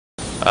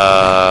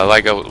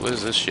What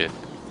is this shit?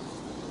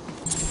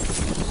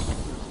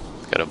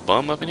 Got a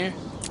bum up in here?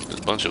 There's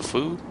a bunch of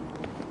food?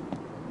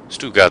 This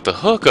dude got the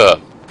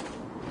hookup.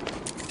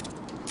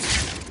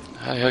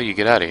 How the hell you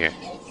get out of here?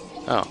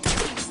 Oh.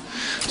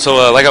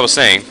 So, like I was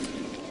saying,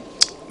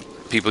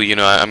 people, you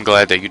know, I'm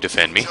glad that you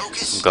defend me.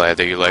 I'm glad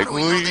that you're like, well,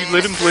 you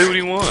let him play what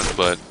he wants.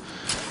 But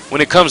when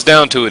it comes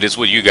down to it, it's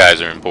what you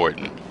guys are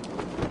important.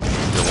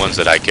 The ones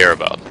that I care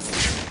about.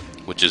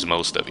 Which is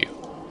most of you.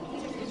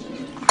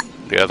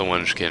 The other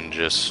ones can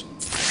just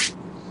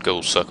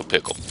go suck a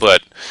pickle.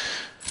 But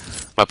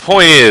my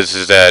point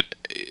is that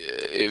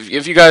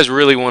if you guys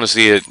really want to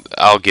see it,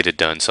 I'll get it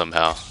done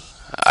somehow.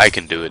 I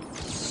can do it.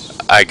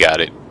 I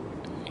got it.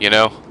 You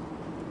know?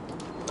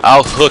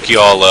 I'll hook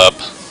y'all up.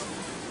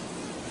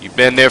 You've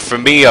been there for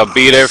me, I'll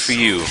be there for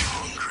you.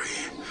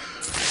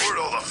 Where'd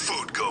all the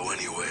food go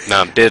anyway?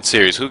 Nah, I'm dead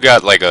serious. Who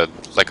got like a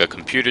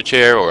computer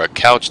chair or a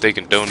couch they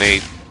can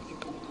donate?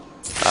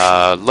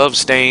 Love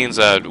stains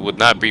would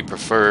not be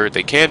preferred.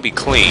 They can be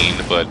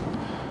cleaned, but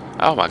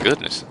oh my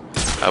goodness.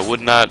 I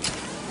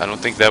don't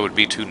think that would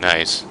be too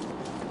nice.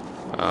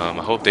 I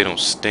hope they don't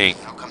stink.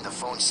 How come the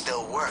phones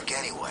still work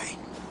anyway?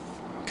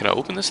 Can I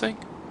open this thing?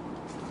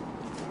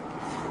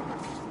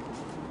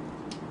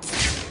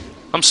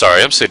 I'm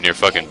sorry, I'm sitting here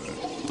fucking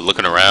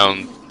looking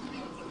around.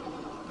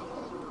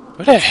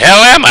 Where the hell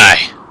am I?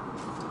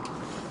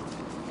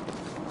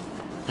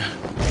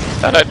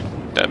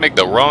 Did I make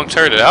the wrong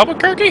turn at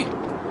Albuquerque?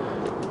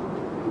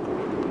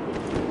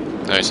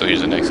 Alright, so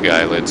here's the next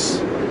guy.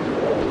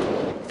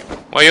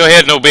 Why your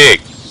head no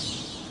big?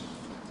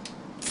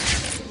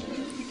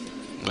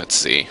 Let's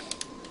see.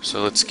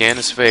 So let's scan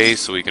his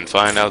face so we can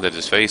find out that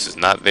his face is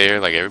not there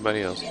like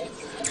everybody else.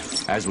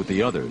 As with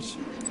the others,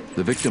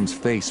 the victim's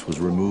face was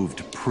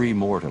removed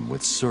pre-mortem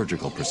with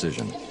surgical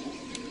precision.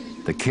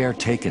 The care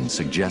taken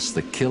suggests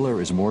the killer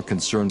is more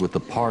concerned with the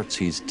parts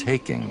he's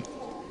taking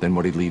than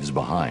what he leaves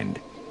behind.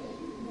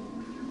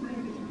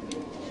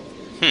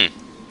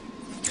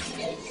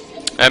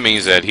 That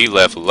means that he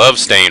left love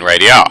stain right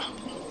here.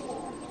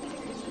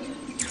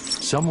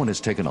 Someone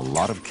has taken a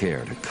lot of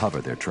care to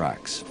cover their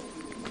tracks.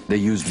 They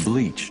used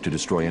bleach to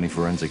destroy any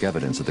forensic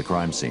evidence at the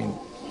crime scene.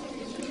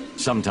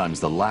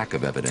 Sometimes the lack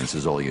of evidence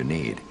is all you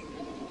need.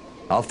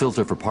 I'll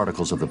filter for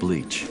particles of the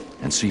bleach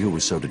and see who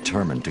was so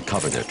determined to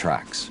cover their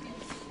tracks.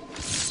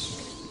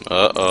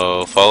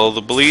 Uh-oh, follow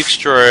the bleach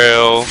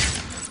trail.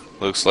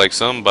 Looks like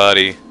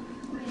somebody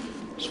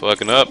is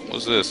fucking up.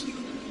 What's this?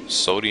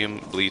 Sodium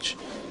bleach.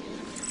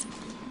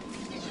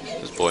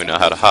 This boy know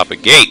how to hop a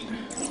gate.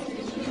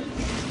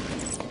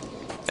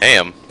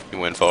 Damn, he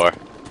went far.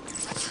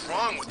 What's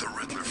wrong with the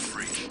Riddler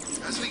freak?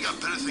 Hasn't he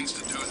got better things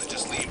to do than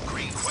just leave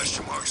green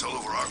question marks all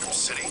over Arkham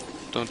City?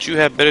 Don't you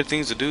have better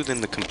things to do than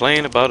to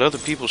complain about other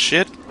people's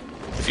shit?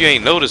 If you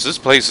ain't noticed, this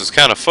place is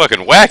kind of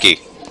fucking wacky.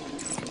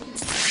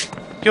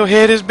 Your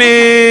head is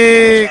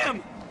big!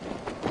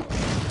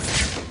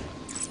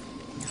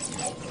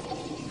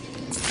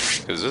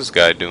 What's this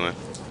guy doing?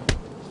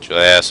 Get your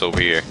ass over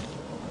here.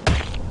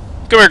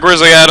 Come here,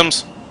 Grizzly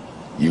Adams.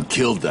 You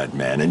killed that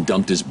man and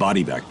dumped his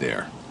body back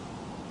there.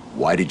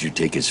 Why did you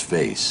take his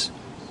face?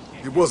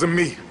 It wasn't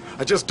me.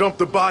 I just dumped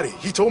the body.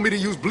 He told me to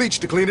use bleach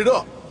to clean it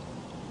up.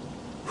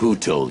 Who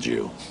told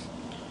you?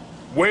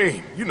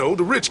 Wayne, you know,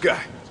 the rich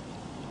guy.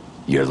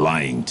 You're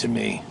lying to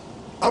me.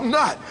 I'm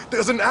not.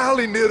 There's an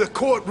alley near the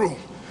courtroom.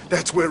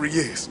 That's where he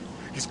is.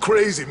 He's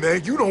crazy,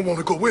 man. You don't want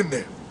to go in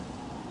there.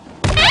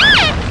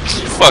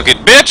 Fuck it,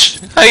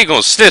 bitch! How you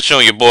gonna snitch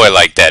on your boy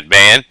like that,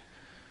 man?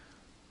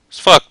 It's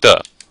fucked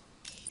up.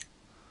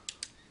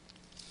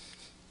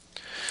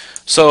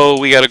 So,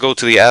 we gotta go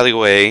to the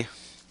alleyway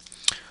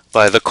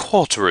by the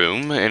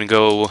courtroom and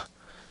go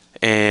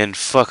and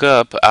fuck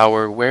up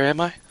our... Where am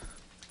I?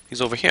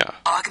 He's over here.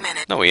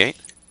 Augmented. No, he ain't.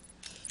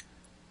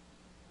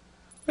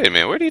 Wait a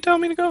minute, where do you tell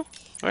me to go?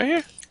 Right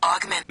here?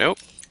 Augment. Nope.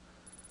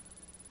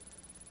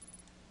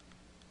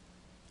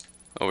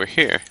 Over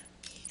here.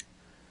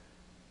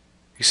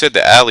 He said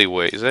the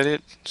alleyway. Is that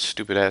it?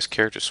 Stupid ass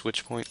character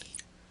switch point.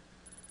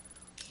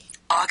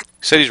 He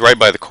said he's right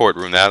by the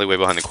courtroom, the alleyway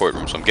behind the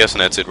courtroom, so I'm guessing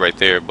that's it right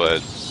there,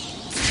 but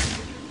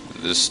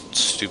this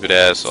stupid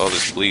ass, all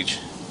this bleach.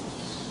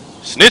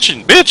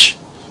 Snitching, bitch!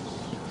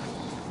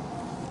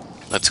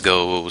 Let's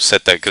go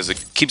set that, because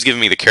it keeps giving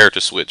me the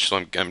character switch, so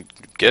I'm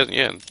guessing,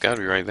 yeah, it's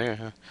gotta be right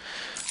there,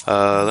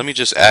 huh? Let me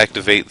just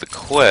activate the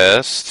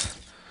quest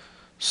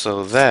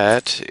so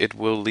that it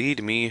will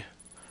lead me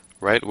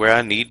right where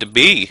I need to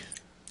be.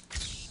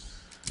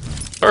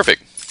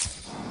 Perfect.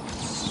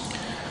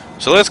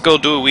 So let's go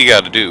do what we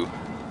gotta do.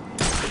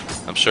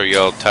 I'm sure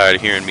y'all tired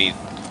of hearing me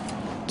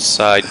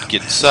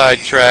get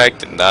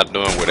sidetracked and not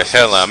knowing where the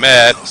hell I'm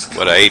at,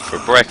 what I ate for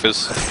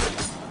breakfast,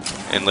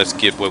 and let's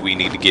get what we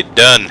need to get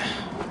done.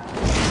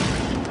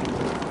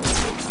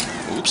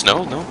 Oops,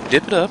 no,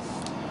 dip it up.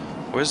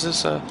 Where's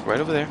this? Right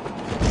over there.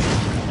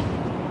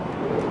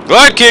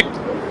 Glide kick!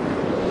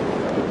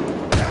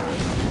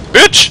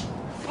 Bitch!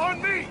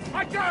 On me!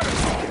 I got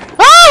it!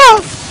 Ah!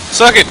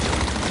 Suck it!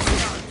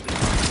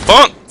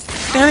 Punk!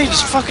 Now he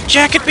just fucking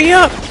jacket me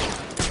up!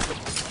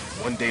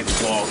 One day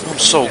the walls will I'm come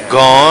so down.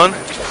 gone.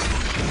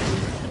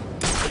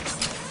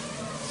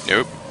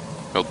 Nope.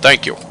 No,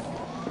 thank you.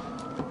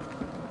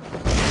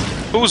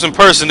 Who's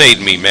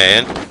impersonating me,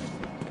 man?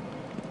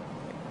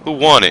 Who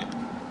won it?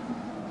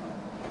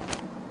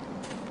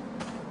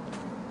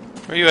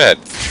 Where you at?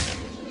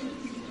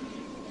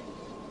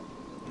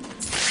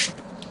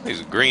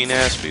 These green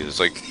ass bees. There's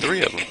like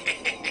 3 of them.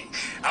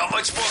 How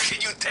much more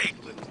can you take,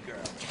 little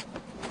girl?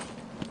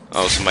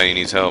 Oh, somebody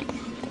needs help.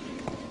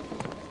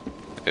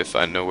 If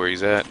I know where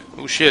he's at.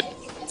 Oh shit.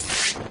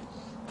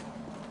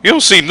 You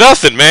don't see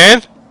nothing,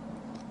 man.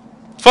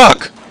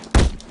 Fuck.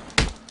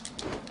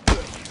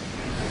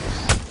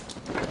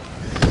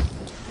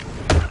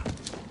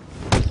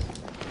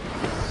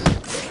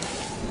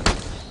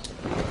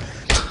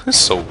 That's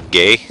so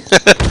gay.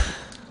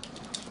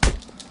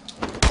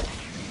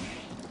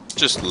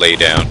 Just lay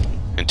down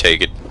and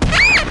take it.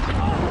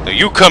 Now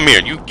you come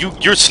here.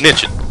 You're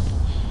snitching.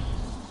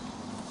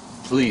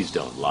 Please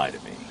don't lie to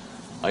me.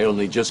 I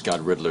only just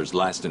got Riddler's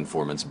last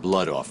informant's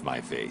blood off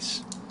my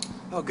face.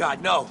 Oh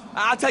God, no.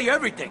 I'll tell you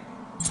everything.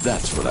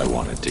 That's what I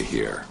wanted to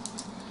hear.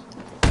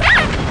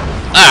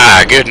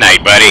 Ah, good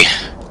night, buddy.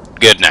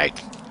 Good night.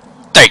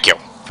 Thank you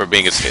for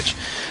being a snitch.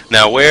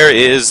 Now, where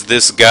is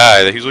this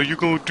guy that he's like, you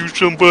gonna do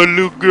something about a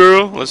little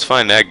girl? Let's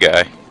find that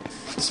guy.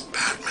 What's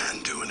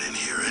Batman doing in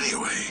here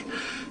anyway?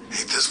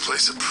 Ain't this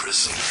place a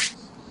prison?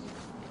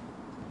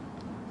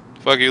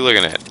 The fuck are you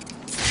looking at?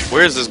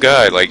 Where's this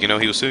guy? Like, you know,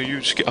 he was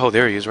saying, oh,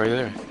 there he is right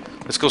there.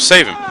 Let's go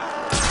save him.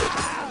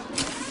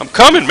 I'm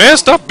coming, man.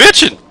 Stop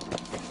bitching.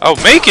 I'll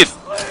make it.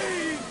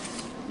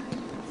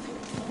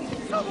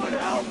 Someone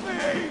help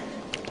me!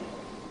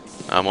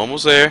 I'm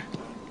almost there.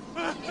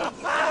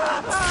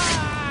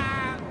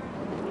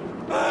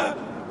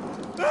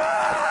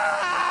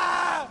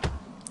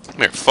 Come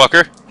here,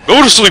 fucker.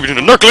 Go to sleep in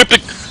the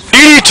narcoleptic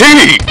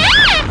DDT!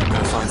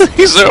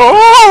 He said,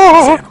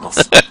 oh!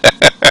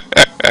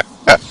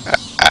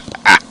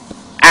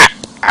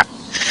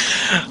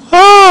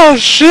 Oh,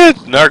 shit!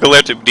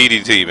 Narcoleptic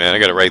DDT, man. I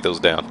gotta write those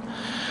down.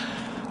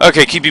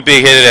 Okay, keep your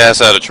big-headed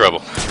ass out of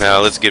trouble. Now,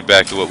 let's get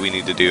back to what we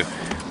need to do.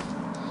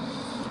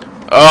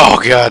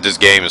 Oh, God, this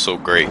game is so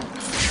great.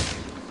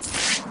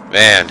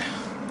 Man,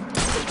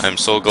 I'm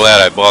so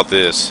glad I bought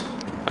this.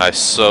 I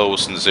so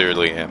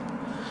sincerely am.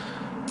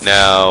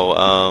 Now,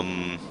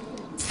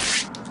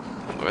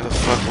 where the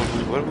fuck,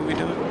 what were we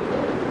doing?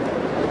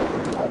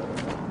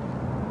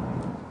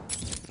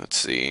 Let's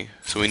see.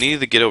 So we needed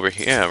to get over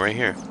here. Yeah, right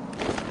here.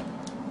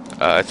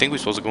 I think we're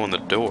supposed to go in the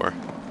door.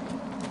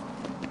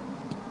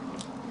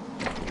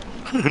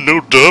 No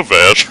dumb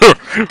ass.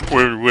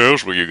 Where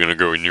else were you gonna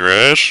go, in your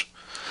ass?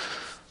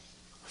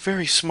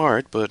 Very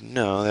smart, but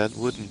no, that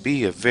wouldn't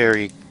be a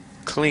very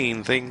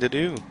clean thing to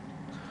do.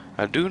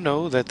 I do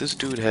know that this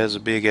dude has a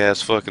big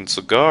ass fucking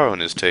cigar on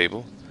his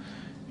table.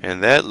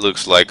 And that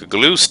looks like a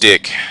glue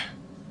stick.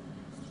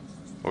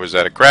 Or is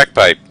that a crack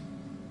pipe?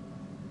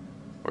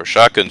 Or a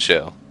shotgun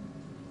shell?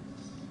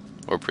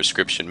 Or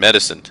prescription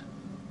medicine?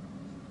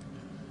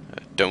 I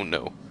don't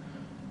know.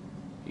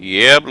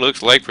 Yep,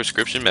 looks like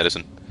prescription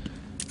medicine.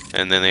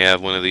 And then they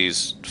have one of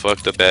these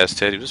fucked up ass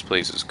teddy. This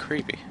place is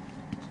creepy.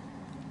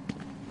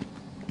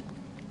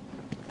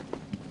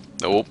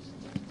 Nope.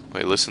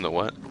 Wait, listen to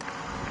what?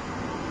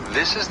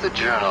 This is the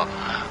journal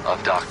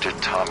of Dr.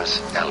 Thomas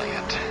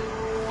Elliot.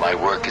 My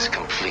work is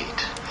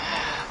complete.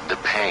 The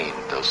pain,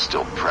 though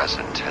still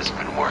present, has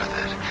been worth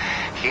it.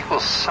 He will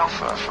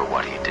suffer for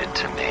what he did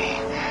to me.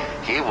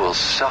 He will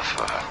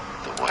suffer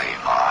the way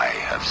I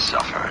have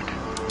suffered.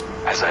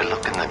 As I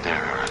look in the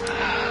mirror,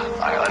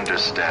 I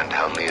understand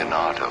how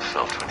Leonardo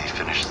felt when he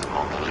finished the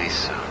Mona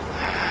Lisa.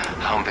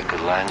 How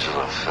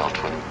Michelangelo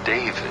felt when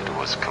David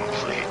was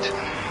complete.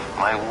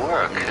 My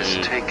work has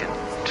taken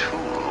too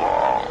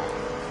long.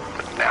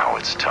 But now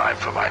it's time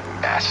for my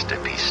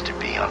masterpiece to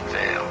be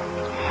unveiled.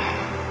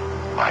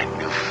 My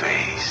new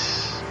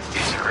face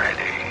is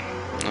ready.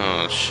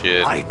 Oh,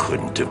 shit. I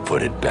couldn't have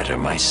put it better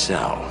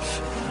myself.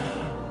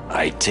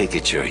 I take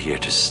it you're here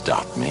to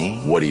stop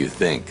me? What do you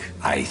think?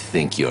 I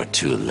think you're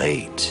too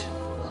late.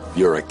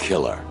 You're a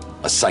killer,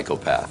 a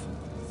psychopath.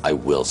 I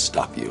will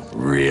stop you.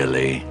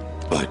 Really?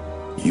 But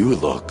you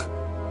look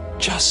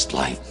just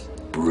like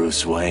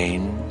Bruce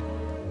Wayne.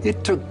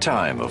 It took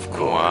time, of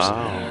course,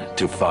 Wow.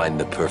 to find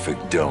the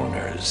perfect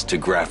donors, to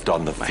graft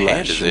on the My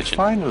hand is flesh, and itching.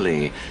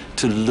 finally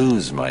to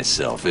lose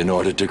myself in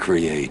order to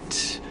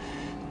create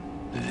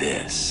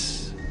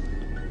this.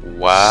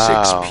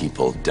 Wow. 6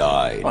 people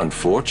died.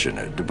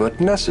 Unfortunate, but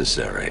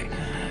necessary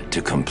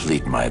to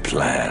complete my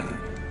plan.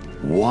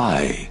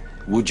 Why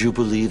would you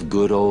believe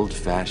good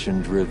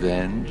old-fashioned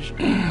revenge?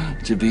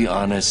 To be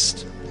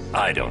honest,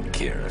 I don't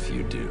care if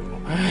you do.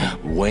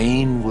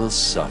 Wayne will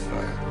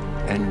suffer,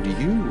 and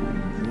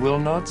you will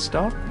not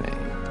stop me.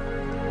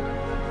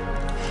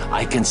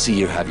 I can see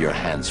you have your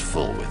hands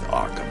full with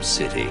Arkham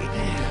City,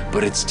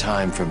 but it's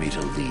time for me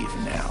to leave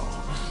now.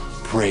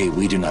 Pray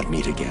we do not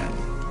meet again.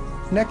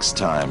 Next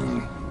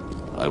time,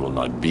 I will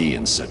not be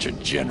in such a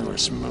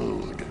generous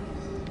mood.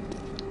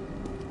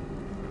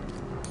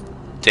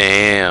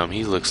 Damn,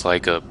 he looks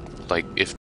like a like if